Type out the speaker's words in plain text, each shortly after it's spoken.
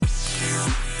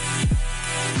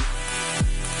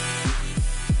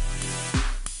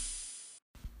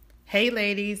Hey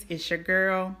ladies, it's your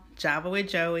girl, Java with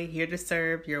Joey, here to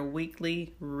serve your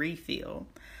weekly refill.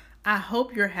 I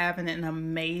hope you're having an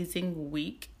amazing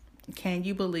week. Can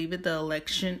you believe it? The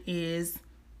election is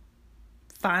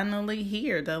finally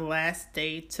here, the last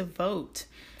day to vote.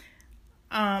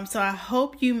 So I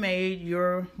hope you made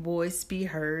your voice be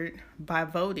heard by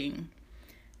voting.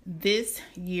 This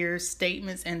year's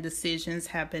statements and decisions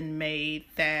have been made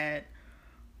that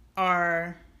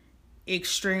are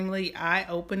extremely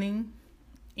eye-opening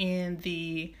in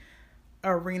the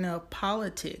arena of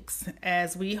politics,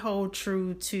 as we hold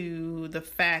true to the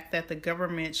fact that the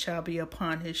government shall be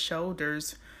upon his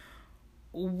shoulders.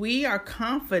 We are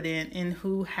confident in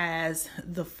who has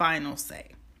the final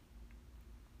say,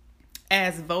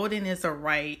 as voting is a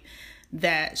right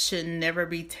that should never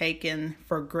be taken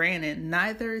for granted.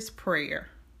 Neither is prayer.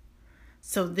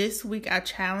 So this week I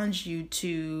challenge you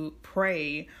to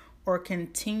pray or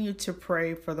continue to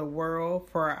pray for the world,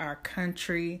 for our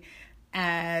country.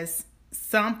 As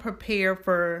some prepare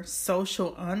for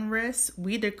social unrest,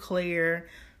 we declare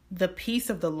the peace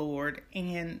of the Lord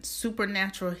and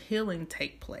supernatural healing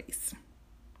take place.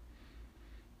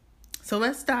 So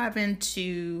let's dive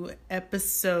into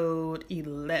episode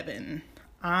 11,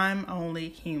 I'm Only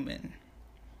Human.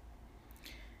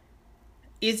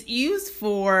 It's used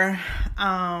for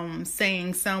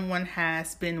saying someone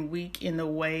has been weak in the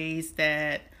ways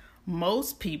that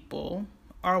most people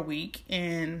are weak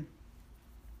and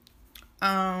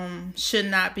should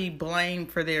not be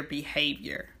blamed for their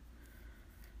behavior.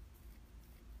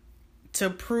 To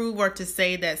prove or to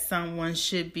say that someone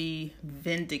should be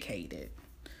vindicated.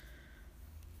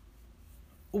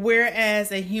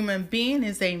 Whereas a human being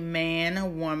is a man, a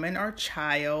woman, or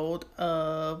child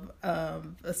of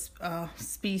a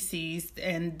species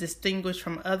and distinguished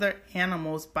from other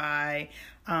animals by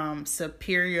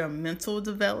superior mental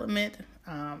development,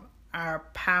 our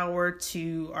power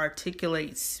to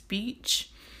articulate speech,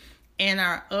 and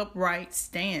our upright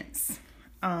stance.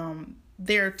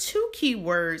 There are two key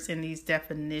words in these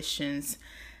definitions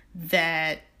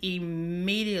that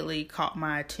immediately caught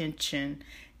my attention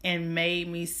and made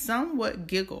me somewhat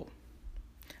giggle.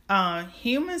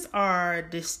 Humans are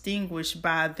distinguished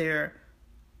by their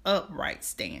upright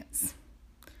stance.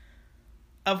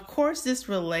 Of course, this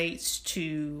relates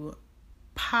to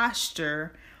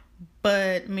posture,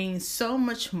 but means so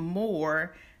much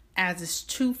more as it's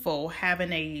twofold,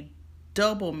 having a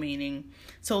double meaning.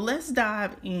 So let's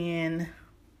dive in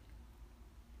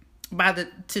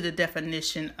to the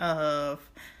definition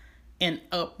of an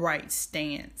upright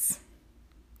stance.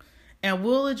 And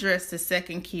we'll address the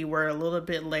second keyword a little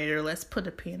bit later. Let's put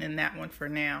a pin in that one for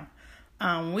now.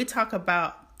 We talk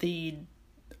about the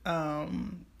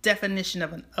definition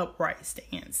of an upright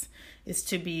stance. It's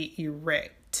to be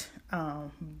erect,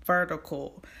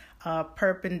 vertical,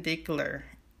 perpendicular.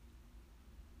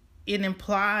 It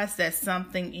implies that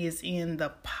something is in the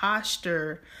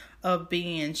posture of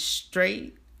being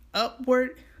straight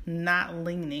upward, not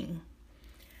leaning.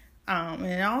 And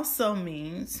it also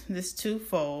means, this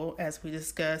twofold, as we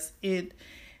discussed, you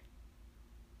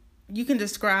can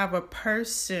describe a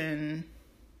person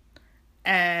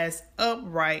as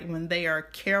upright when they are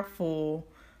careful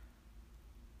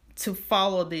to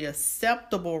follow the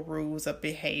acceptable rules of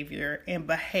behavior and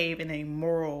behave in a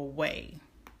moral way.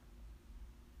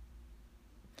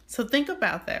 So think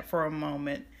about that for a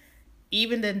moment.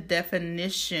 Even the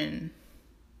definition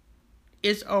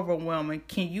is overwhelming.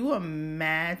 Can you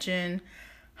imagine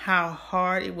how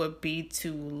hard it would be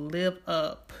to live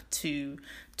up to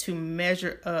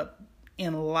measure up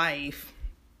in life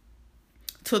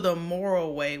to the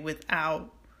moral way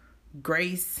without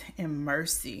grace and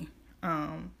mercy?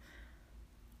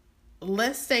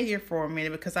 Let's stay here for a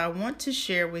minute because I want to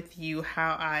share with you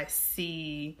how I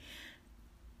see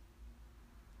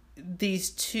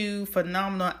these two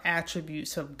phenomenal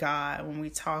attributes of God when we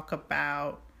talk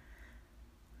about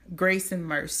grace and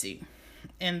mercy,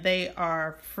 and they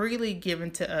are freely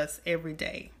given to us every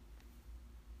day.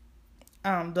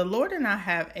 The Lord and I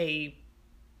have a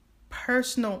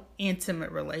personal,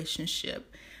 intimate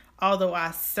relationship. Although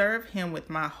I serve Him with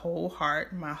my whole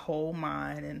heart, my whole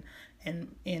mind,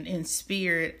 and in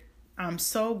spirit, I'm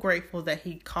so grateful that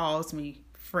He calls me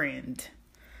friend.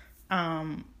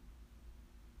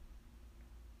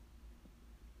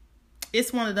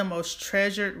 It's one of the most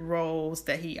treasured roles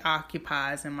that He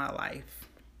occupies in my life.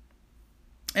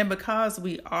 And because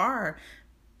we are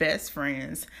best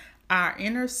friends, our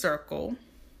inner circle,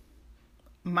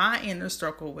 my inner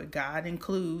circle with God,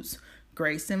 includes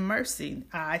grace and mercy.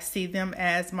 I see them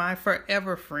as my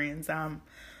forever friends. I'm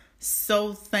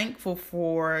so thankful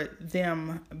for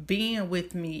them being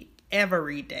with me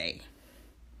every day.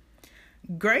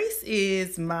 Grace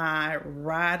is my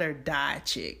ride or die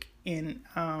chick. And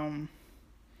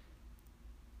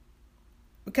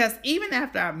because even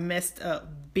after I messed up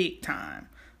big time,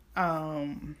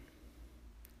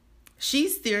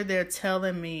 she's still there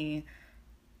telling me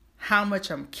how much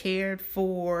I'm cared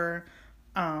for,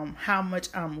 how much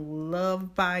I'm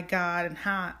loved by God, and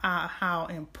how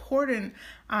important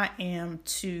I am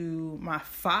to my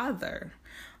Father.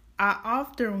 I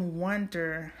often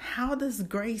wonder, how does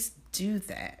Grace do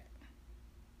that?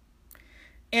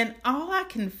 And all I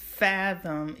can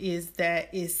fathom is that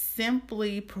it's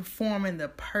simply performing the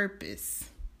purpose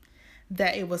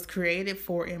that it was created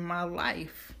for in my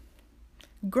life.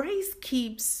 Grace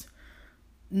keeps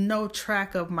no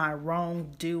track of my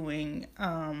wrongdoing.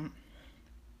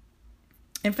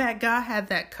 In fact, God had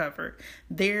that covered.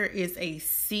 There is a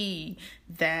sea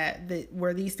that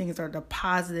where these things are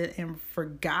deposited and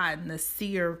forgotten, the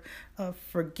sea of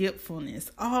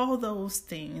forgetfulness, all those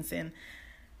things. And,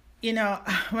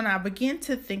 when I begin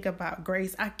to think about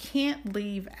Grace, I can't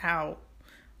leave out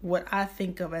what I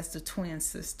think of as the twin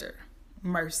sister,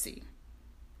 Mercy.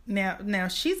 Now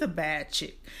she's a bad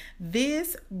chick.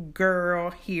 This girl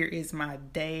here is my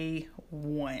day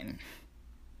one.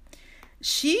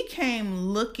 She came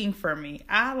looking for me.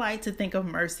 I like to think of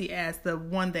Mercy as the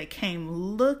one that came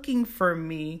looking for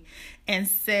me and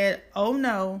said, "Oh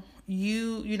no,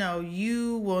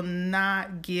 you will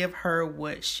not give her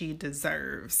what she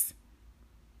deserves."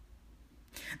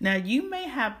 Now, you may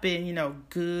have been,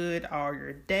 good all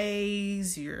your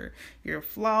days, you're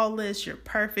flawless, you're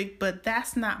perfect, but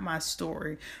that's not my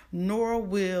story, nor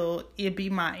will it be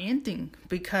my ending,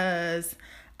 because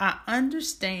I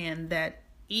understand that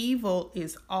evil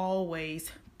is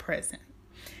always present,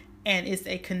 and it's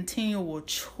a continual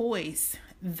choice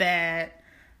that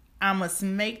I must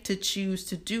make to choose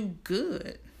to do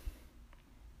good.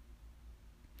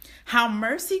 How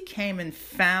Mercy came and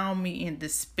found me in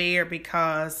despair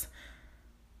because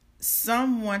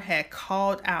someone had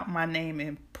called out my name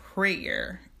in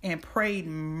prayer and prayed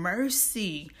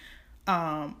mercy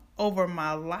over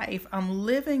my life. I'm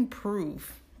living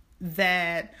proof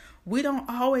that we don't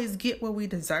always get what we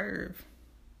deserve.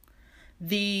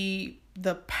 The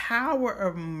power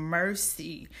of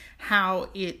mercy, how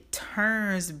it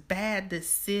turns bad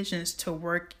decisions to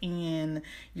work in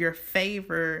your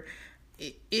favor,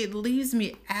 it leaves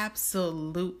me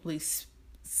absolutely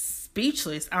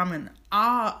speechless. I'm in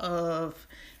awe of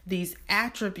these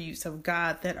attributes of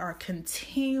God that are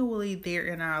continually there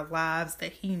in our lives,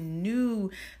 that He knew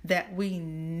that we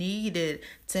needed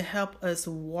to help us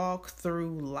walk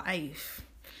through life.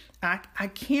 I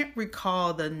can't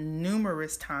recall the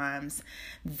numerous times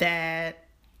that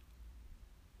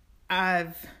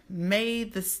I've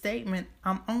made the statement,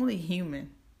 I'm only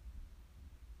human.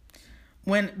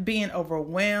 When being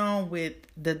overwhelmed with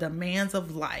the demands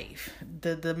of life,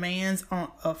 the demands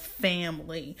of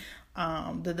family,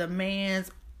 the demands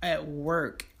at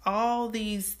work, all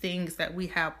these things that we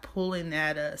have pulling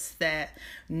at us that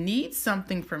need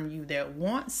something from you, that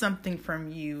want something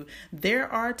from you, there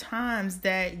are times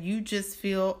that you just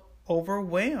feel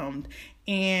overwhelmed.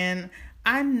 And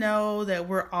I know that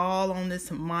we're all on this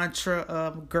mantra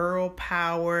of girl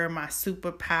power, my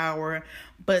superpower,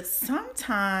 but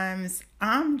sometimes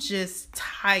I'm just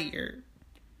tired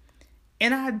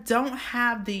and I don't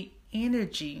have the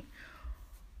energy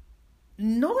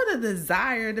nor the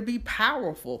desire to be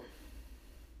powerful.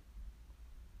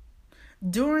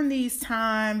 During these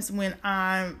times when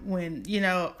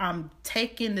I'm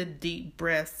taking the deep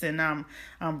breaths and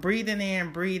I'm breathing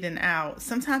in, breathing out,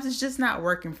 sometimes it's just not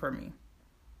working for me.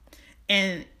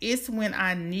 And it's when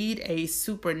I need a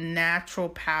supernatural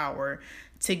power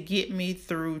to get me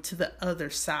through to the other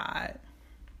side.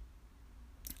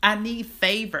 I need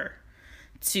favor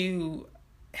to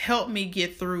help me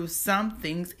get through some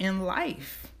things in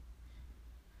life.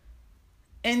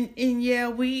 And yeah,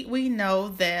 we know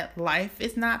that life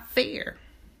is not fair.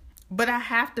 But I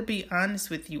have to be honest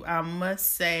with you. I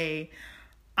must say,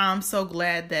 I'm so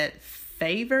glad that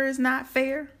favor is not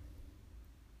fair.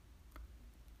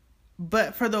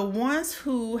 But for the ones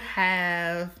who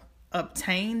have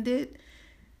obtained it,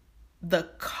 the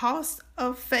cost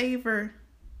of favor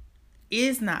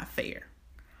is not fair,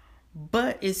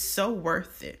 but it's so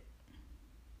worth it.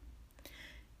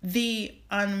 The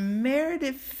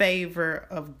unmerited favor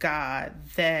of God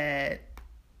that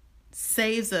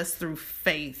saves us through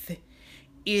faith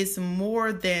is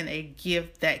more than a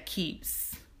gift that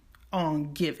keeps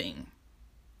on giving.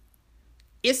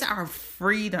 It's our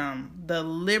freedom, the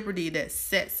liberty that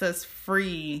sets us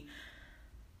free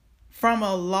from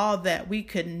a law that we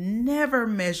could never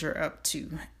measure up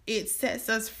to. It sets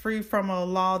us free from a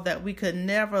law that we could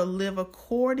never live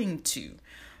according to.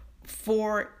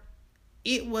 For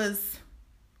it was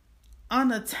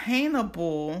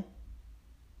unattainable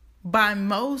by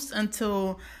most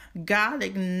until God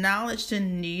acknowledged the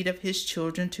need of his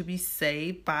children to be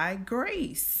saved by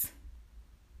grace.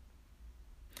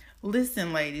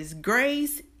 Listen, ladies,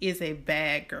 Grace is a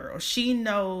bad girl. She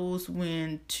knows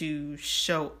when to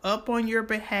show up on your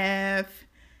behalf.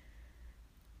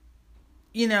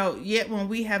 Yet when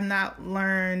we have not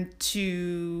learned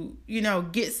to,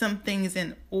 get some things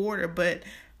in order. But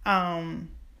one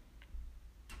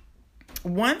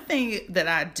thing that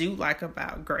I do like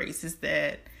about Grace is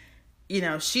that,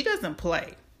 she doesn't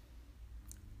play.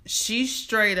 She's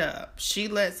straight up. She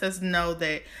lets us know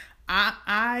that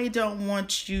I don't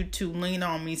want you to lean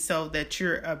on me so that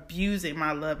you're abusing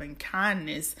my love and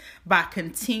kindness by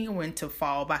continuing to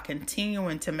fall, by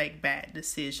continuing to make bad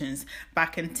decisions, by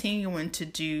continuing to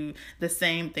do the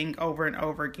same thing over and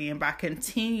over again, by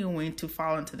continuing to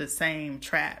fall into the same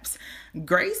traps.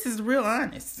 Grace is real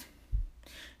honest.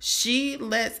 She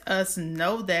lets us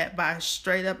know that by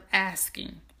straight up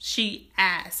asking. She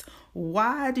asks,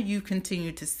 why do you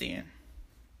continue to sin?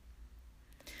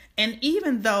 And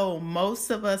even though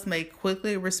most of us may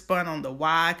quickly respond on the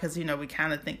why, because, we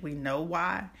kind of think we know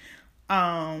why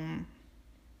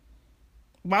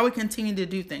we continue to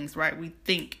do things, right? We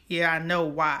think, I know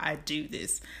why I do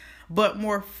this. But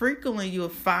more frequently, you'll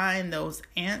find those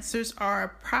answers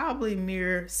are probably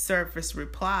mere surface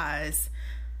replies,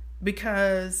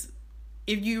 because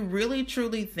if you really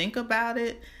truly think about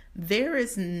it, there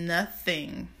is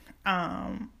nothing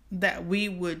that we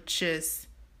would just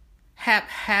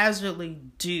haphazardly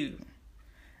do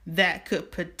that could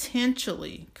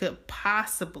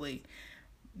possibly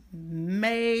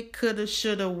coulda,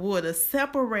 shoulda, woulda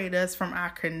separate us from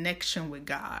our connection with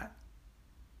God.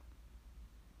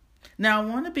 Now, I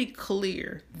want to be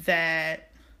clear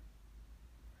that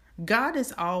God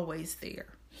is always there.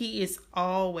 He is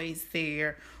always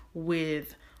there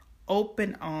with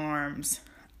open arms.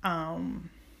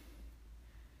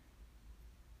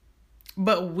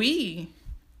 But we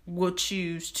will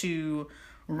choose to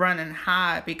run and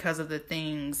hide because of the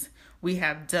things we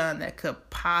have done that could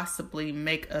possibly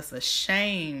make us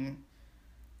ashamed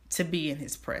to be in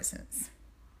his presence.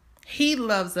 He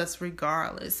loves us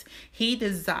regardless. He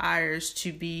desires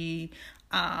to be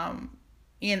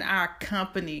in our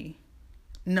company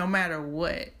no matter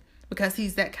what, because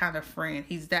he's that kind of friend.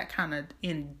 He's that kind of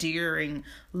endearing,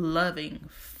 loving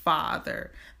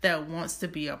father that wants to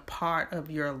be a part of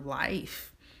your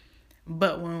life.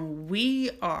 But when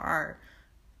we are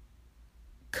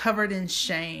covered in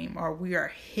shame, or we are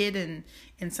hidden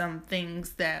in some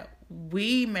things, that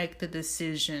we make the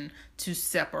decision to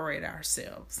separate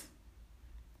ourselves.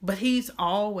 But he's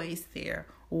always there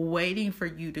waiting for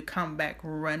you to come back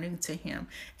running to him.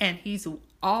 And he's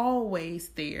always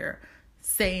there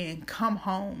saying, come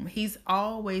home. He's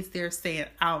always there saying,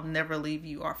 I'll never leave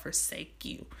you or forsake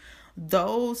you.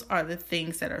 Those are the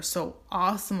things that are so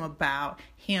awesome about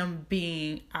him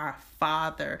being our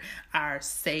Father, our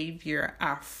Savior,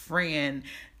 our friend.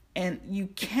 And you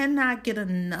cannot get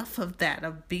enough of that,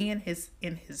 of being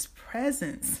in his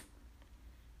presence.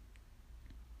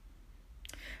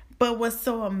 But what's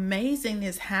so amazing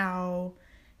is how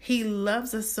he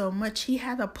loves us so much. He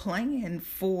had a plan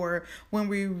for when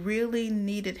we really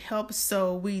needed help,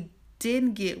 so we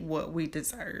didn't get what we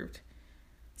deserved.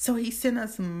 So he sent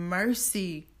us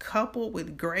mercy coupled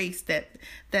with grace that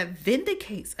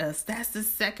vindicates us. That's the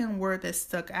second word that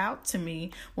stuck out to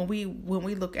me when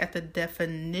we look at the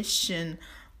definition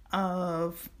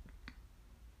of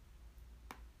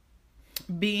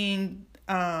being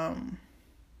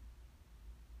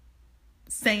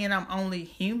saying I'm only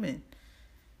human.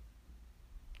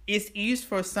 It's used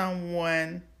for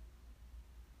someone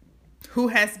who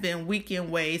has been weak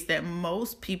in ways that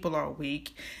most people are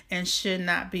weak and should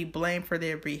not be blamed for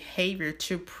their behavior,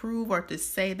 to prove or to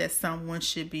say that someone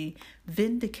should be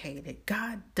vindicated.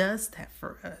 God does that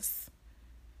for us.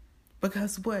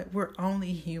 Because what? We're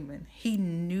only human. He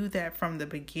knew that from the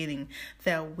beginning,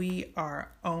 that we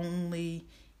are only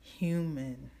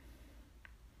human.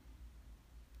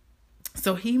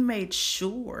 So he made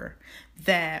sure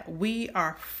that we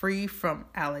are free from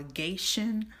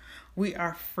allegation. We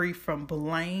are free from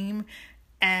blame,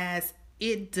 as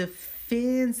it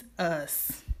defends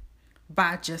us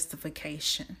by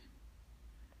justification.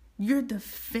 You're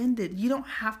defended. You don't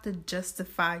have to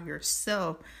justify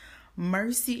yourself.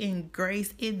 Mercy and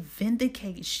grace, it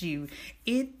vindicates you.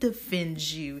 It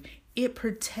defends you. It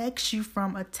protects you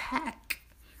from attack.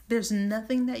 There's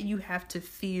nothing that you have to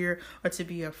fear or to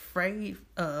be afraid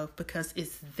of because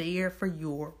it's there for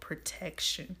your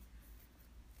protection.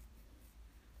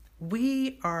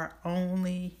 We are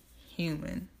only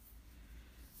human,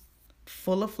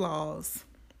 full of flaws.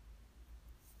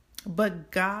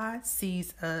 But God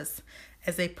sees us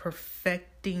as a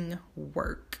perfecting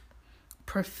work.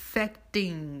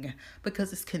 Perfecting,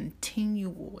 because it's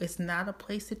continual. It's not a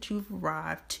place that you've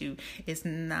arrived to. It's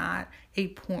not a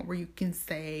point where you can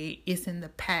say it's in the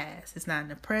past. It's not in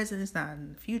the present. It's not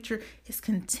in the future. It's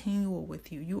continual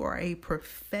with you. You are a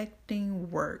perfecting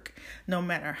work. No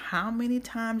matter how many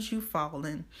times you've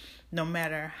fallen, no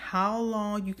matter how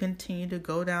long you continue to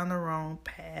go down the wrong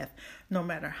path, no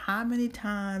matter how many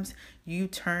times you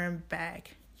turn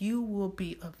back, you will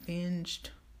be avenged.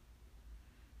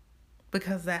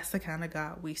 Because that's the kind of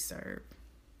God we serve.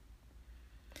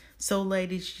 So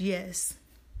ladies, yes,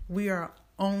 we are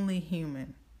only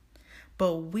human.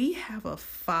 But we have a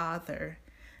Father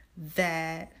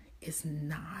that is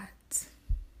not.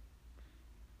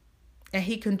 And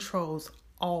He controls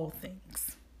all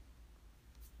things.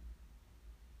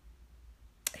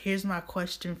 Here's my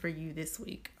question for you this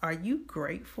week. Are you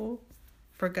grateful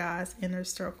for God's inner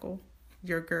circle?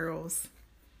 Your girls,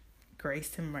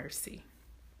 Grace and Mercy.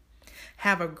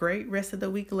 Have a great rest of the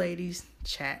week, ladies.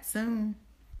 Chat soon.